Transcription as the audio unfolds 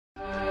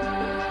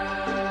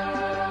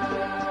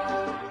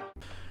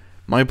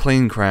My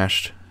plane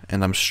crashed,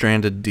 and I'm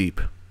stranded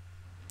deep.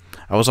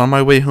 I was on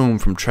my way home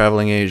from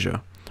traveling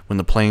Asia when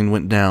the plane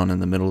went down in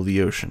the middle of the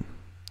ocean.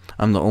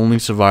 I'm the only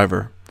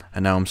survivor,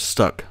 and now I'm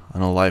stuck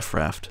on a life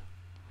raft.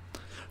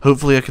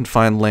 Hopefully I can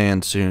find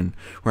land soon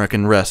where I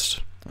can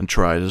rest and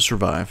try to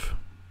survive.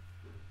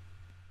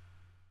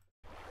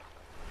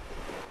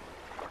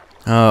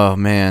 Oh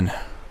man,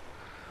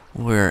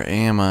 where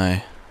am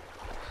I?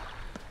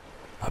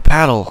 A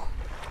paddle!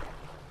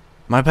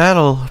 My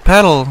paddle!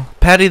 Paddle!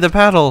 Patty the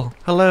paddle!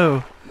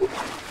 Hello!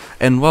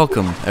 And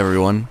welcome,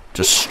 everyone,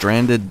 to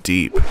Stranded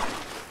Deep.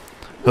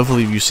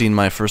 Hopefully you've seen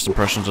my first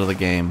impressions of the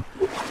game,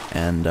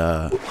 and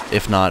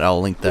if not,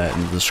 I'll link that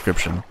in the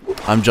description.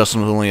 I'm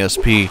Justin with Only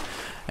SP,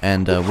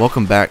 and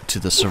welcome back to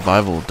the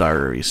Survival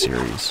Diary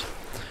series.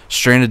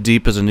 Stranded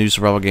Deep is a new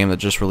survival game that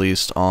just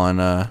released on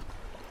the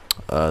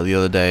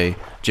other day,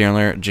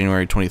 January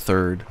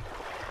 23rd,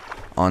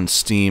 on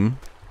Steam,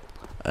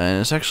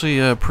 and it's actually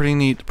a pretty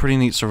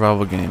neat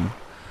survival game.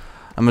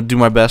 I'm gonna do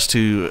my best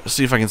to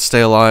see if I can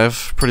stay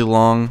alive pretty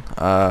long.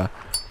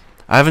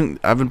 I've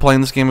been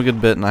playing this game a good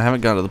bit, and I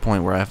haven't gotten to the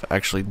point where I've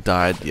actually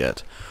died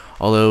yet.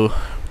 Although,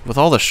 with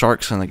all the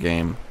sharks in the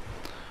game,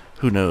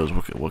 who knows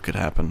what could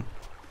happen.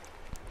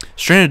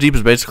 Stranded Deep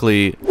is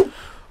basically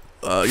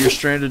you're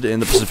stranded in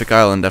the Pacific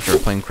Island after a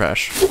plane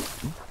crash.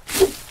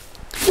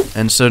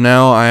 And so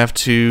now I have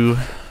to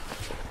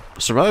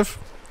survive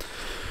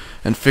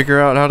and figure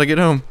out how to get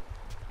home.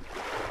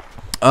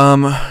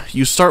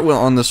 You start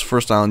on this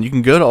first island. You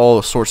can go to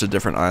all sorts of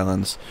different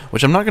islands,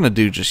 which I'm not going to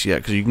do just yet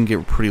because you can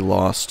get pretty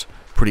lost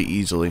pretty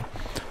easily.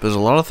 But there's a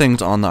lot of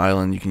things on the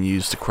island you can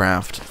use to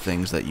craft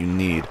things that you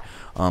need.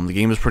 The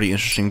game is pretty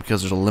interesting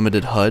because there's a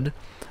limited HUD.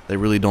 They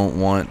really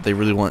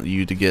want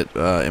you to get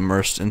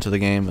immersed into the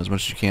game as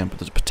much as you can. But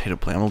there's a potato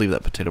plant. I'm gonna leave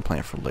that potato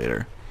plant for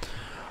later.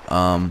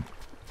 And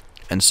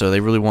so they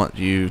really want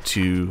you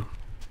to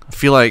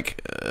feel like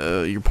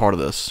you're part of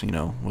this, you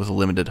know, with a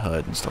limited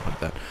HUD and stuff like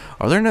that.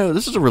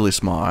 This is a really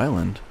small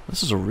island.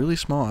 This is a really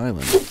small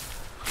island.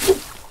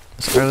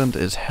 This island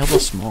is hella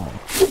small.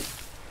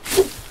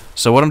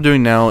 So what I'm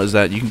doing now is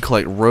that you can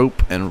collect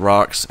rope and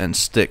rocks and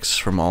sticks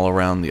from all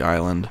around the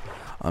island.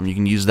 You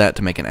can use that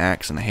to make an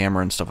axe and a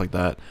hammer and stuff like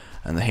that.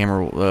 And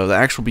the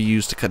axe will be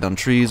used to cut down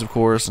trees, of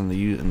course, and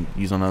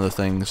use on other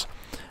things.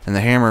 And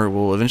the hammer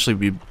will eventually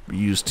be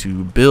used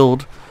to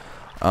build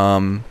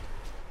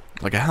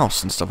like a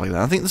house and stuff like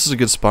that. I think this is a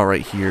good spot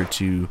right here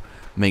to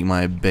make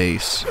my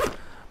base,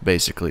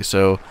 basically.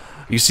 So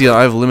you see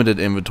I have limited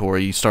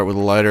inventory. You start with a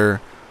lighter,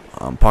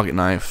 pocket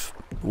knife,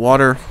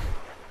 water,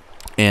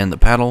 and the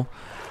paddle.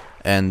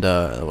 And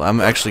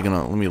I'm actually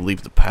gonna let me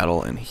leave the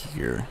paddle in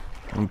here.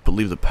 Let me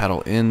leave the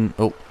paddle in.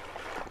 Oh,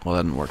 well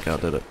that didn't work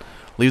out, did it?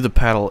 Leave the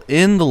paddle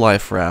in the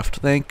life raft.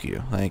 Thank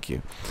you, thank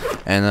you.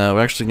 And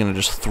we're actually gonna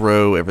just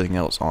throw everything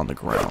else on the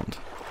ground.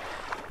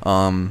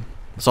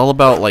 It's all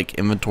about like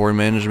inventory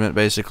management,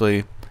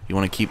 basically. You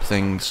want to keep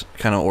things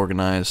kind of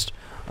organized.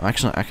 I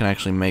can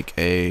actually make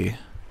an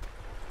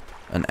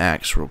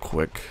axe real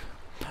quick.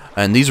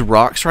 And these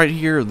rocks right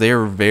here,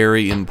 they're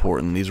very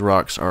important. These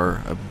rocks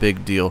are a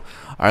big deal.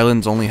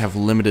 Islands only have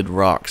limited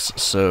rocks,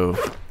 so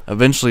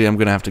eventually I'm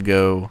gonna have to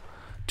go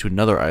to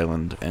another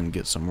island and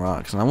get some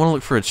rocks. And I want to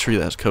look for a tree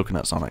that has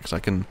coconuts on it,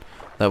 because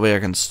that way I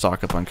can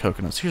stock up on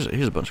coconuts. Here's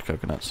a bunch of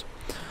coconuts.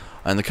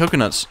 And the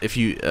coconuts, if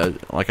you,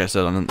 like I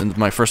said, in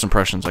my first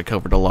impressions, I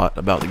covered a lot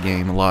about the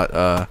game, a lot,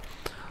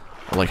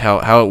 like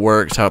how it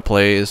works, how it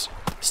plays,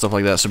 stuff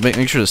like that. So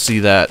make sure to see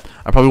that.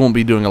 I probably won't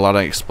be doing a lot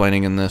of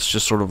explaining in this,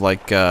 just sort of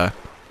like,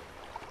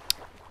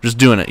 just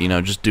doing it, you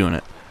know, just doing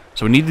it.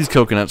 So we need these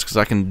coconuts because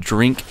I can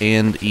drink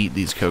and eat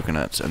these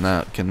coconuts, and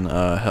that can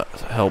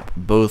help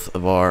both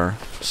of our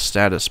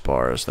status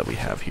bars that we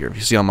have here. If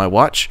you see on my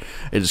watch,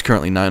 it is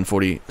currently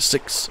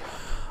 9:46,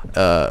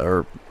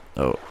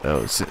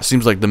 it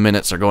seems like the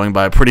minutes are going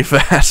by pretty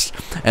fast.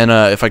 And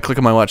if I click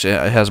on my watch,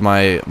 it has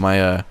my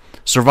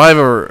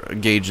survivor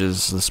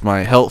gauges. This is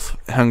my health,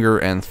 hunger,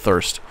 and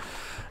thirst.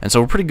 And so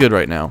we're pretty good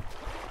right now.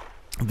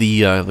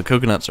 The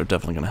coconuts are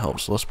definitely going to help.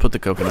 So let's put the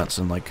coconuts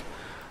in like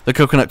the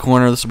coconut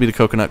corner. This will be the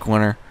coconut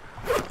corner.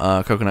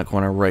 Coconut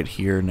corner right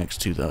here next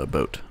to the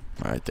boat.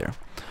 Right there.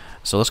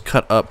 So let's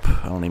cut up.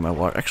 I don't need my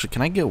water. Actually,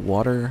 can I get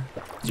water?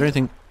 Is there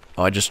anything?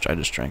 Oh, I just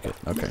drank it.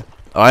 Okay.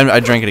 Oh, I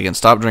drank it again.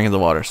 Stop drinking the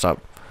water.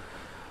 Stop.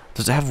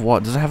 Does it have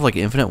Does it have like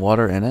infinite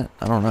water in it?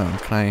 I don't know.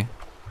 I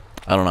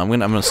don't know. I'm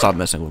gonna stop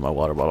messing with my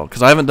water bottle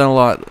because I haven't done a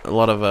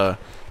lot of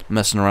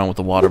messing around with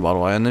the water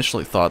bottle. I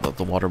initially thought that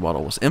the water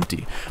bottle was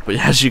empty, but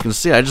as you can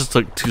see, I just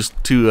took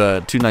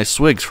two nice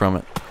swigs from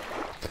it.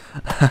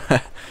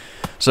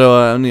 So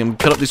I'm gonna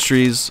cut up these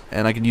trees,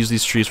 and I can use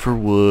these trees for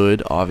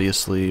wood.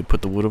 Obviously,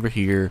 put the wood over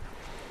here,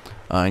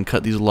 and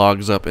cut these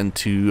logs up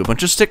into a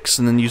bunch of sticks,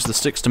 and then use the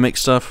sticks to make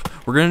stuff.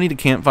 We're gonna need a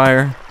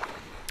campfire.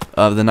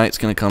 The night's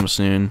gonna come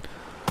soon.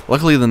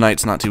 Luckily, the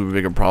night's not too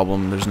big a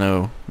problem. There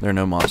are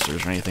no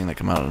monsters or anything that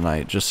come out at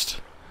night.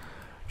 Just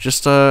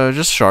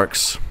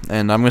sharks.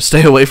 And I'm gonna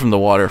stay away from the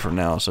water for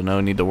now, so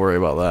no need to worry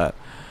about that.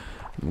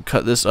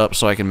 Cut this up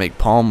so I can make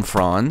palm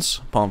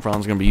fronds. Palm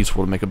fronds are gonna be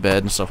useful to make a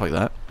bed and stuff like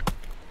that.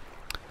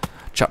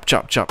 Chop,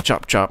 chop, chop,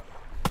 chop, chop.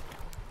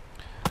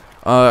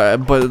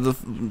 But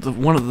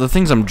one of the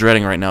things I'm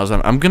dreading right now is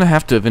I'm gonna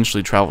have to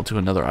eventually travel to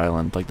another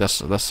island. Like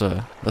that's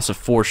a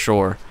for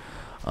sure.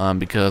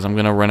 Because I'm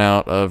gonna run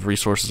out of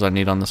resources I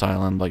need on this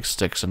island, like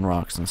sticks and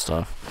rocks and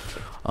stuff.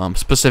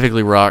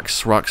 Specifically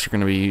rocks. Rocks are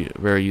gonna be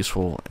very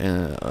useful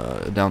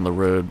down the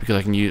road because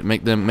I can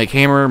make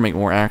hammer, make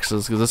more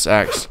axes. Because this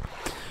axe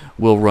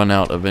will run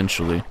out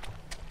eventually.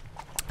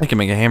 I can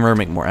make a hammer,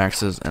 make more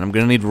axes, and I'm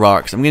gonna need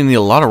rocks. I'm gonna need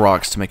a lot of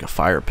rocks to make a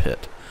fire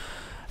pit.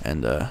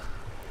 And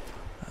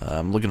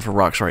I'm looking for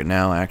rocks right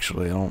now.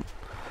 Actually,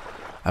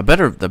 I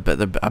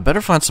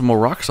better find some more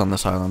rocks on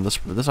this island.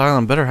 This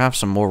island better have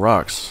some more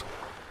rocks.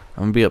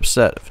 I'm gonna be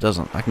upset if it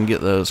doesn't. I can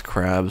get those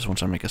crabs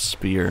once I make a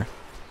spear.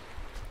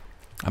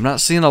 I'm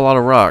not seeing a lot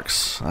of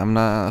rocks. I'm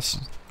not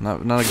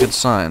a good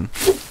sign.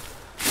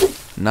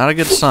 Not a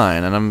good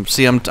sign. And I'm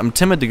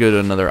timid to go to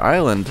another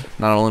island,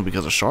 not only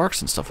because of sharks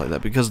and stuff like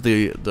that, because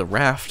the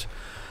raft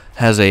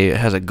has a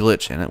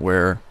glitch in it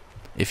where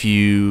if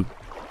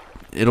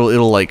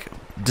it'll like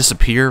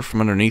disappear from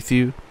underneath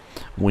you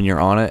when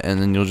you're on it,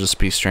 and then you'll just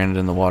be stranded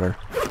in the water.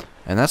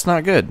 And that's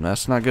not good.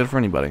 That's not good for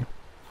anybody.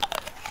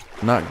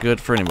 Not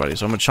good for anybody.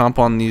 So I'm gonna chomp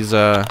on these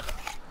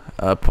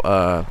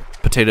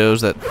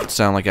potatoes that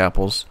sound like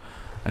apples.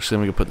 Actually,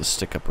 let me go put the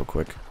stick up real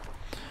quick.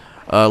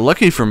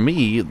 Lucky for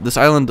me, this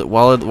island,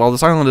 while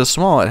this island is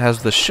small, it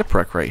has the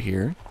shipwreck right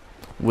here,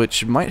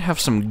 which might have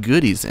some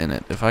goodies in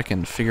it if I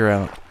can figure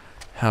out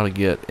how to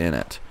get in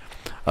it.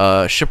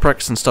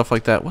 Shipwrecks and stuff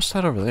like that. What's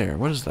that over there?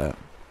 What is that?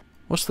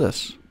 What's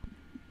this?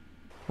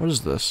 What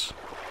is this?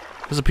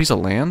 Is a piece of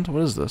land?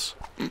 What is this?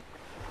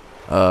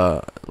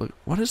 Look,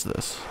 what is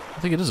this? I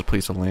think it is a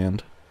piece of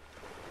land.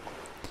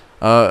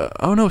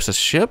 Oh no, it's a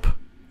ship?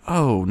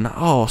 Oh, no.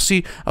 Oh,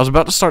 see, I was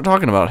about to start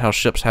talking about how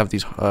ships have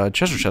these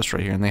treasure chests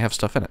right here, and they have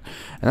stuff in it.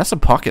 And that's a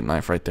pocket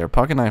knife right there.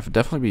 Pocket knife would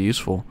definitely be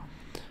useful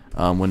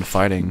when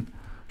fighting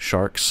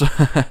sharks.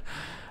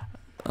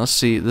 Let's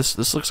see,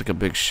 this looks like a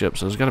big ship,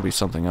 so there's got to be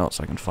something else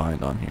I can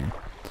find on here.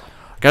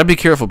 Gotta be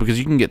careful because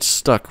you can get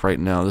stuck right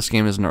now. This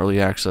game is in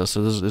early access,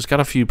 so there's got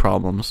a few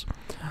problems.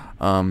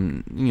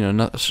 You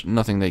know,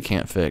 nothing they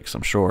can't fix,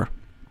 I'm sure.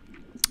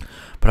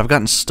 But I've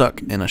gotten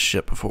stuck in a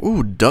ship before.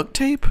 Ooh, duct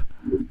tape?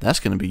 That's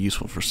going to be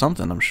useful for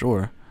something, I'm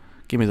sure.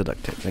 Give me the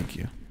duct tape, thank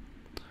you.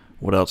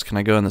 What else? Can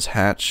I go in this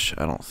hatch?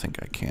 I don't think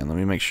I can. Let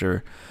me make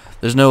sure.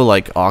 There's no,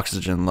 like,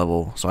 oxygen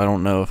level, so I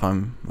don't know if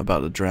I'm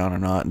about to drown or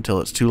not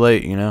until it's too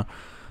late, you know?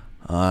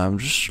 I'm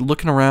just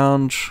looking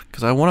around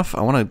because I want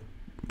to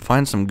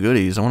find some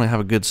goodies. I want to have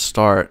a good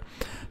start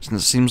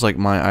since it seems like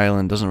my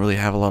island doesn't really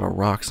have a lot of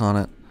rocks on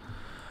it.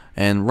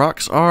 And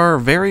rocks are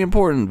very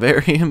important,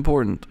 very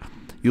important.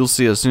 You'll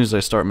see as soon as I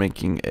start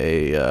making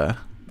a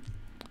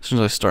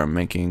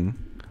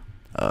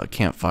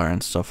campfire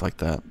and stuff like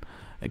that.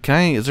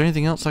 Is there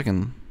anything else I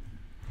can?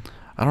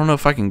 I don't know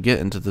if I can get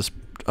into this.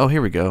 Oh,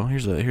 here we go.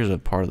 Here's a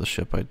part of the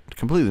ship I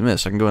completely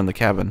missed. I can go in the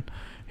cabin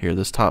here,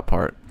 this top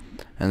part,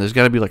 and there's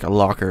got to be like a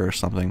locker or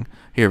something.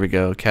 Here we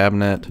go,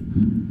 cabinet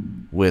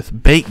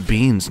with baked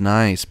beans.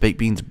 Nice, baked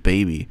beans,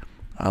 baby.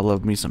 I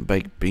love me some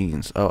baked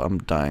beans. Oh, I'm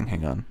dying.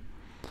 Hang on.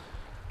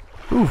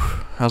 Ooh,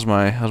 how's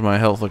my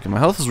health looking? My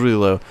health is really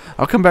low.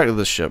 I'll come back to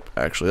this ship,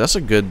 actually. That's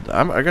a good...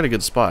 I got a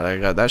good spot. I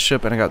got that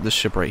ship, and I got this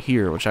ship right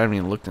here, which I haven't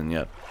even looked in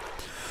yet.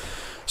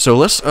 So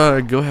let's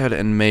go ahead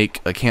and make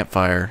a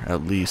campfire,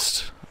 at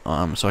least,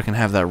 so I can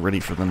have that ready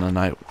for the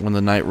night when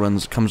the night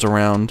comes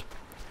around.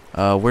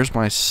 Where's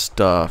my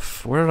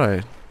stuff? Where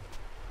did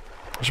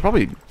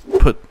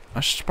I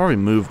should probably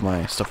move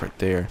my stuff right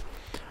there.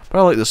 But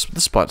I like this.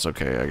 This spot's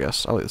okay, I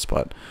guess. I like this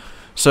spot.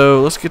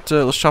 So let's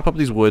chop up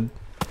these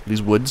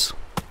woods.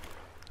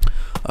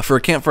 For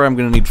a campfire, I'm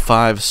going to need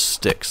 5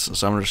 sticks.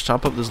 So I'm going to just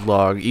chop up this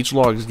log. Each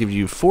log gives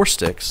you 4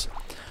 sticks.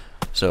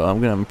 So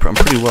I'm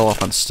pretty well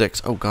off on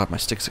sticks. Oh god, my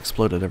sticks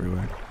exploded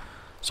everywhere.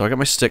 So I got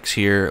my sticks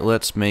here.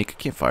 Let's make a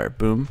campfire.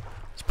 Boom.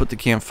 Let's put the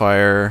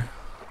campfire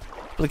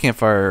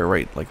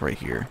right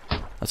here.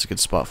 That's a good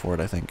spot for it,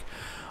 I think.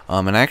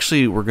 And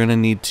actually, we're going to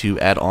need to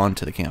add on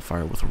to the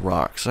campfire with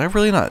rocks. Did I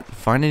really not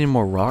find any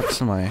more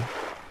rocks on my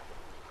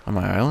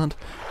island?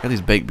 I got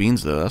these baked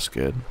beans though. That's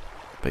good.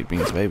 Baked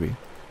beans, baby.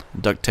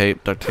 Duct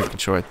tape can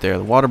show right there.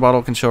 The water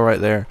bottle can show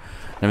right there.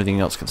 And everything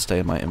else can stay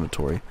in my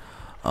inventory.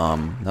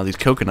 Now these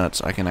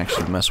coconuts I can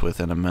actually mess with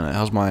in a minute.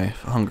 How's my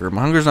hunger?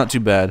 My hunger's not too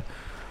bad.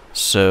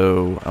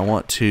 So I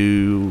want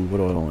to... What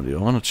do I want to do?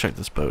 I want to check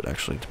this boat,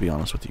 actually, to be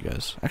honest with you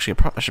guys. Actually,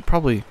 I should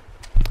probably...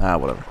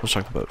 whatever. Let's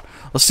check the boat.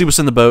 Let's see what's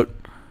in the boat.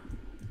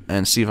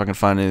 And see if I can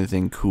find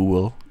anything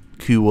cool.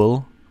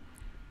 Can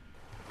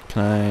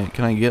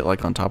I get,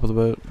 like, on top of the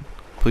boat?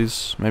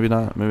 Please? Maybe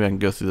not. Maybe I can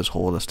go through this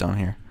hole that's down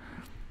here.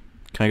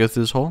 Can I go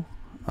through this hole?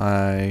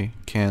 I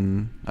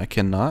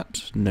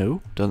cannot.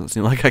 No. Doesn't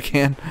seem like I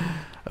can.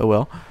 Oh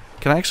well.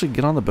 Can I actually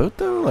get on the boat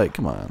though? Like,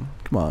 come on.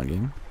 Come on,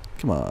 game.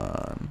 Come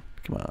on.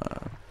 Come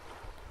on.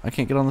 I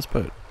can't get on this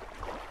boat.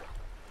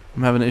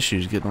 I'm having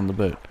issues getting on the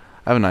boat.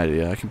 I have an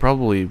idea. I can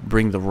probably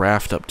bring the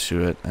raft up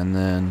to it and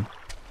then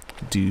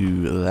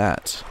do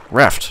that.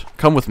 Raft,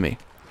 come with me.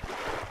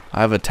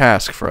 I have a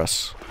task for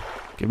us.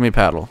 Give me a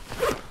paddle.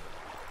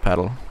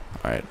 Paddle.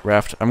 Alright,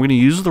 raft. I'm gonna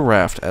use the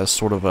raft as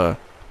sort of a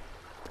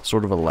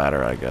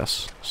ladder, I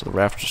guess. So the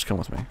raft, just come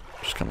with me.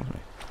 Just come with me.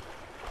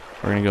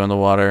 We're gonna go in the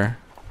water.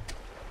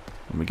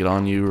 Let me get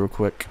on you real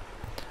quick.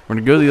 We're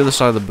gonna go to the other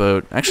side of the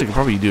boat. Actually, I can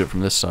probably do it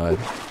from this side.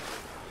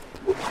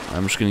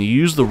 I'm just gonna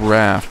use the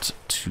raft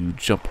to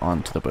jump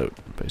onto the boat,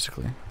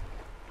 basically.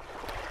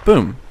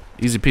 Boom.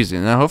 Easy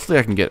peasy. Now hopefully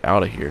I can get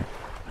out of here.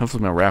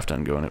 Hopefully my raft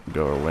doesn't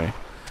go away.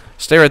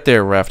 Stay right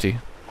there, Rafty.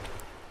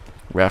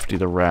 Rafty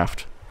the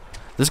raft.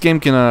 This game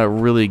can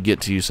really get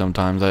to you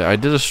sometimes. I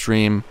did a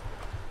stream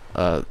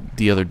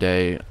the other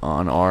day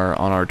on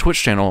our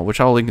Twitch channel, which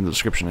I'll link in the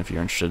description if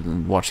you're interested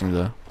in watching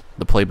the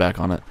playback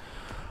on it.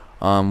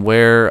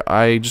 Where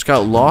I just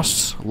got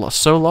lost,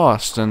 so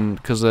lost, and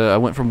because I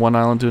went from one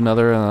island to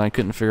another, and I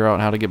couldn't figure out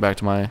how to get back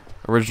to my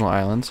original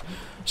islands.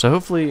 So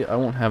hopefully I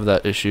won't have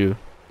that issue.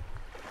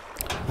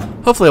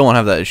 Hopefully I won't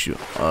have that issue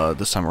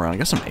this time around. I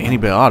got some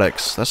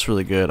antibiotics. That's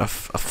really good. A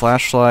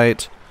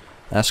flashlight.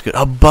 That's good.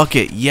 A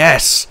bucket.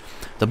 Yes.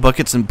 The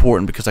bucket's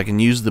important because I can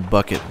use the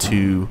bucket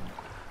to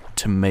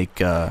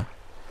make a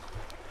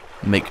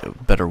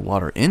better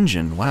water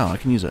engine. Wow, I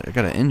can use it. I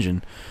got an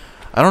engine.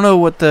 I don't know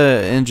what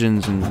the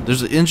engines and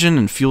there's an engine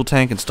and fuel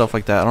tank and stuff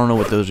like that. I don't know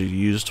what those are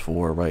used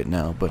for right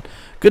now, but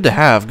good to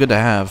have. Good to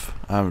have.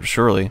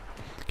 Surely.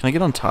 Can I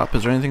get on top?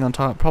 Is there anything on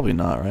top? Probably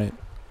not, right?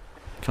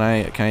 Can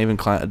I even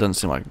climb? It doesn't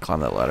seem like I can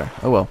climb that ladder.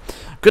 Oh well.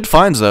 Good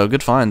finds though.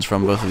 Good finds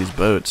from both of these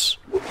boats.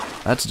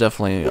 That's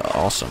definitely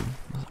awesome.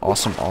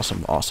 Awesome,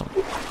 awesome, awesome.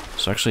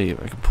 So actually,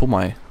 I can pull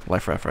my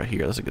life raft right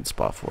here. That's a good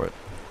spot for it.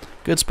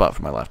 Good spot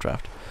for my life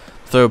raft.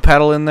 Throw a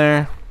paddle in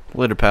there.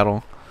 Later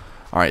paddle.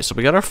 Alright, so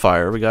we got our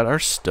fire. We got our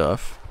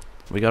stuff.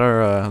 We got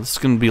our, this is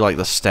going to be like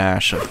the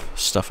stash of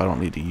stuff I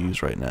don't need to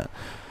use right now.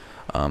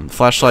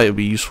 Flashlight would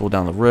be useful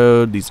down the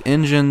road. These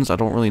engines, I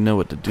don't really know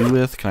what to do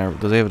with.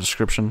 Do they have a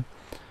description?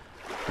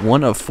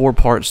 1 of 4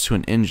 parts to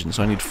an engine.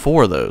 So I need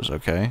 4 of those,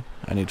 okay?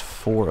 I need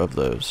 4 of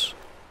those.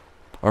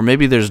 Or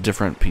maybe there's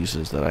different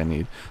pieces that I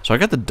need. So I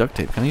got the duct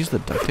tape. Can I use the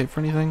duct tape for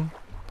anything?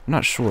 I'm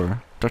not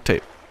sure. Duct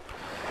tape.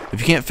 If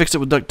you can't fix it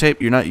with duct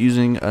tape, you're not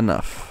using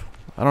enough.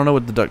 I don't know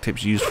what the duct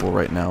tape's used for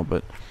right now,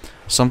 but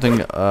something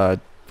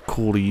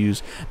cool to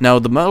use. Now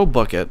the metal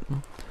bucket,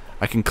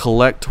 I can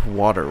collect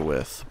water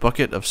with.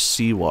 Bucket of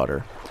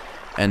seawater.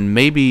 And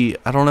maybe,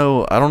 I don't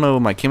know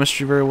my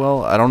chemistry very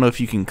well. I don't know if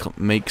you can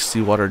make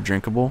seawater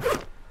drinkable.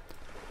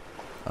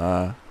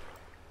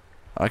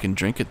 I can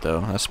drink it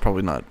though. That's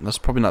probably not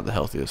the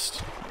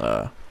healthiest.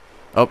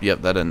 Oh,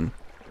 yep, that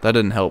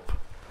didn't help.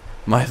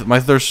 My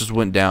thirst just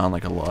went down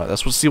like a lot.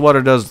 That's what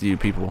seawater does to you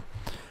people.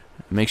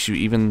 It makes you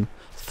even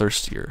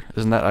thirstier.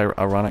 Isn't that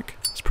ironic?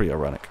 It's pretty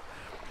ironic.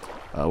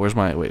 Where's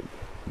my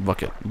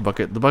bucket?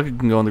 The bucket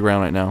can go on the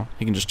ground right now.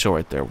 He can just chill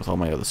right there with all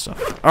my other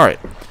stuff. All right.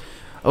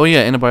 Oh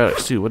yeah,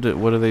 antibiotics too. What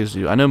do they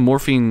do? I know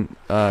morphine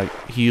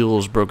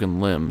heals broken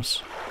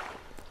limbs,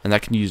 and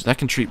that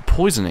can treat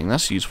poisoning.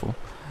 That's useful.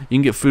 You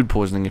can get food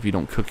poisoning if you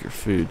don't cook your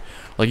food.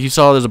 Like you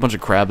saw, there's a bunch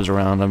of crabs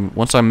around.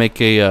 Once I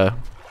make a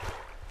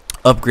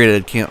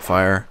upgraded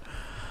campfire,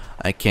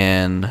 I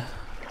can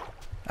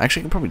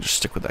probably just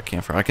stick with that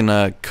campfire. I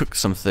can cook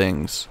some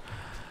things,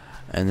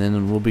 and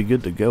then we'll be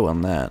good to go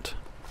on that.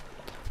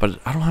 But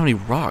I don't have any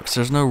rocks.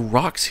 There's no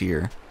rocks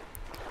here.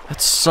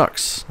 That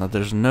sucks. That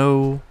there's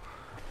no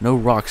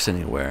rocks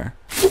anywhere.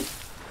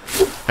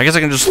 I guess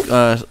I can just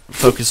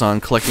focus on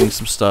collecting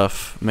some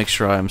stuff, make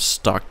sure I'm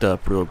stocked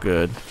up real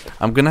good.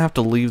 I'm gonna have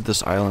to leave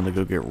this island to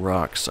go get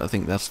rocks. I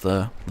think that's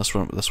what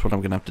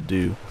I'm gonna have to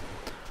do.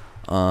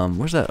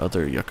 Where's that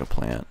other yucca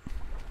plant?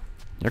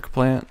 Yucca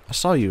plant? I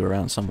saw you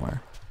around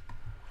somewhere.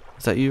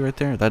 Is that you right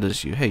there? That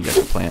is you. Hey,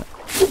 yucca plant.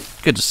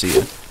 Good to see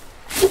you.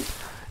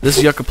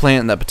 This yucca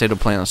plant and that potato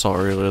plant I saw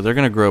earlier, they're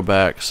gonna grow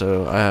back.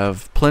 So I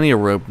have plenty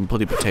of rope and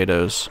plenty of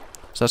potatoes.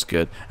 So that's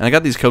good. And I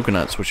got these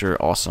coconuts, which are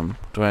awesome.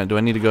 Do I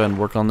need to go ahead and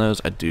work on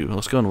those? I do.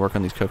 Let's go and work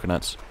on these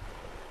coconuts.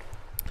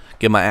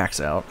 Get my axe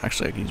out.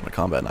 Actually, I can use my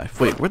combat knife.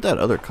 Wait, where'd that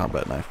other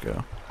combat knife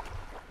go?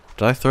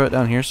 Did I throw it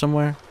down here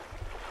somewhere?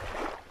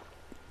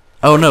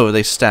 Oh no,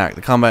 they stack.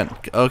 The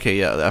combat... Okay,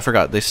 yeah, I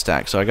forgot. They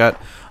stack. So I got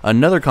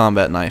another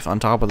combat knife on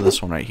top of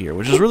this one right here,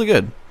 which is really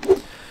good.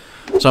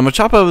 So I'm going to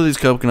chop over these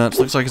coconuts.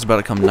 Looks like it's about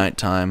to come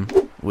nighttime,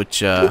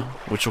 which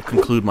will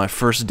conclude my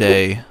first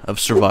day of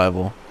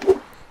survival.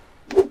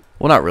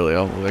 Well, not really.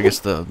 I guess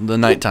the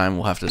nighttime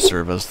will have to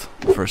serve as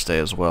the first day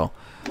as well.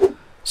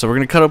 So we're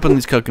going to cut open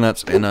these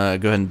coconuts and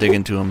go ahead and dig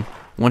into them.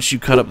 Once you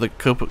cut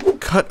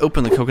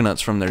open the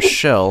coconuts from their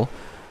shell,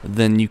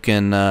 then you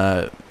can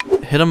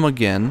hit them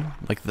again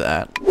like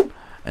that.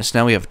 And so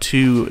now we have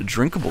 2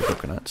 drinkable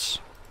coconuts.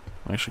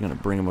 I'm actually going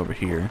to bring them over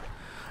here.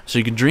 So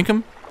you can drink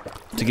them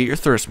to get your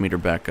thirst meter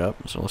back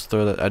up. So let's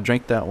throw that. I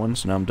drank that one,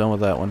 so now I'm done with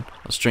that one.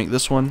 Let's drink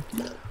this one.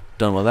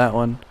 Done with that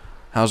one.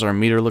 How's our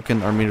meter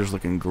looking? Our meter's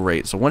looking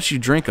great. So once you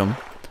drink them,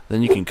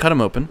 then you can cut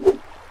them open.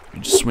 You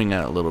just swing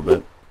at it a little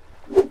bit.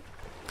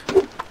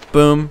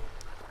 Boom.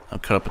 I'll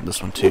cut up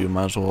this one too.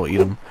 Might as well eat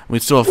them. We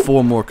still have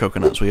 4 more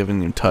coconuts we haven't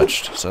even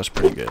touched, so that's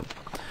pretty good.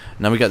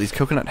 Now we got these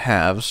coconut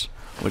halves,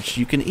 which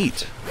you can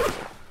eat.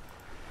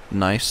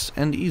 Nice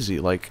and easy.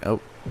 Like,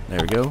 oh, there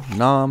we go.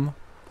 Nom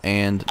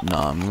and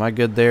nom. Am I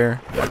good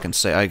there? I can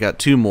say I got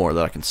 2 more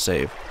that I can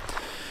save.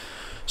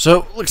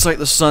 So, looks like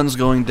the sun's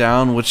going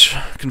down, which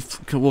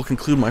will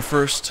conclude my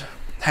first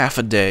half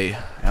a day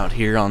out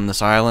here on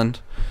this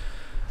island.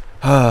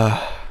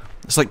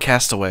 It's like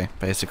Castaway,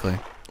 basically.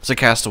 It's a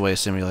Castaway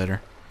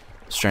simulator.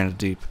 Stranded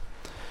deep.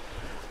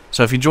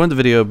 So if you enjoyed the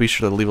video, be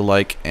sure to leave a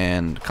like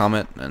and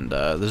comment, and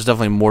there's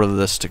definitely more of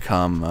this to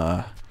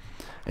come.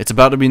 It's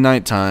about to be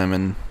nighttime,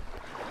 and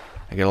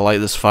I gotta light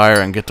this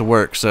fire and get to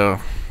work, so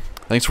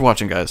thanks for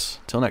watching, guys.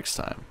 Till next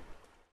time.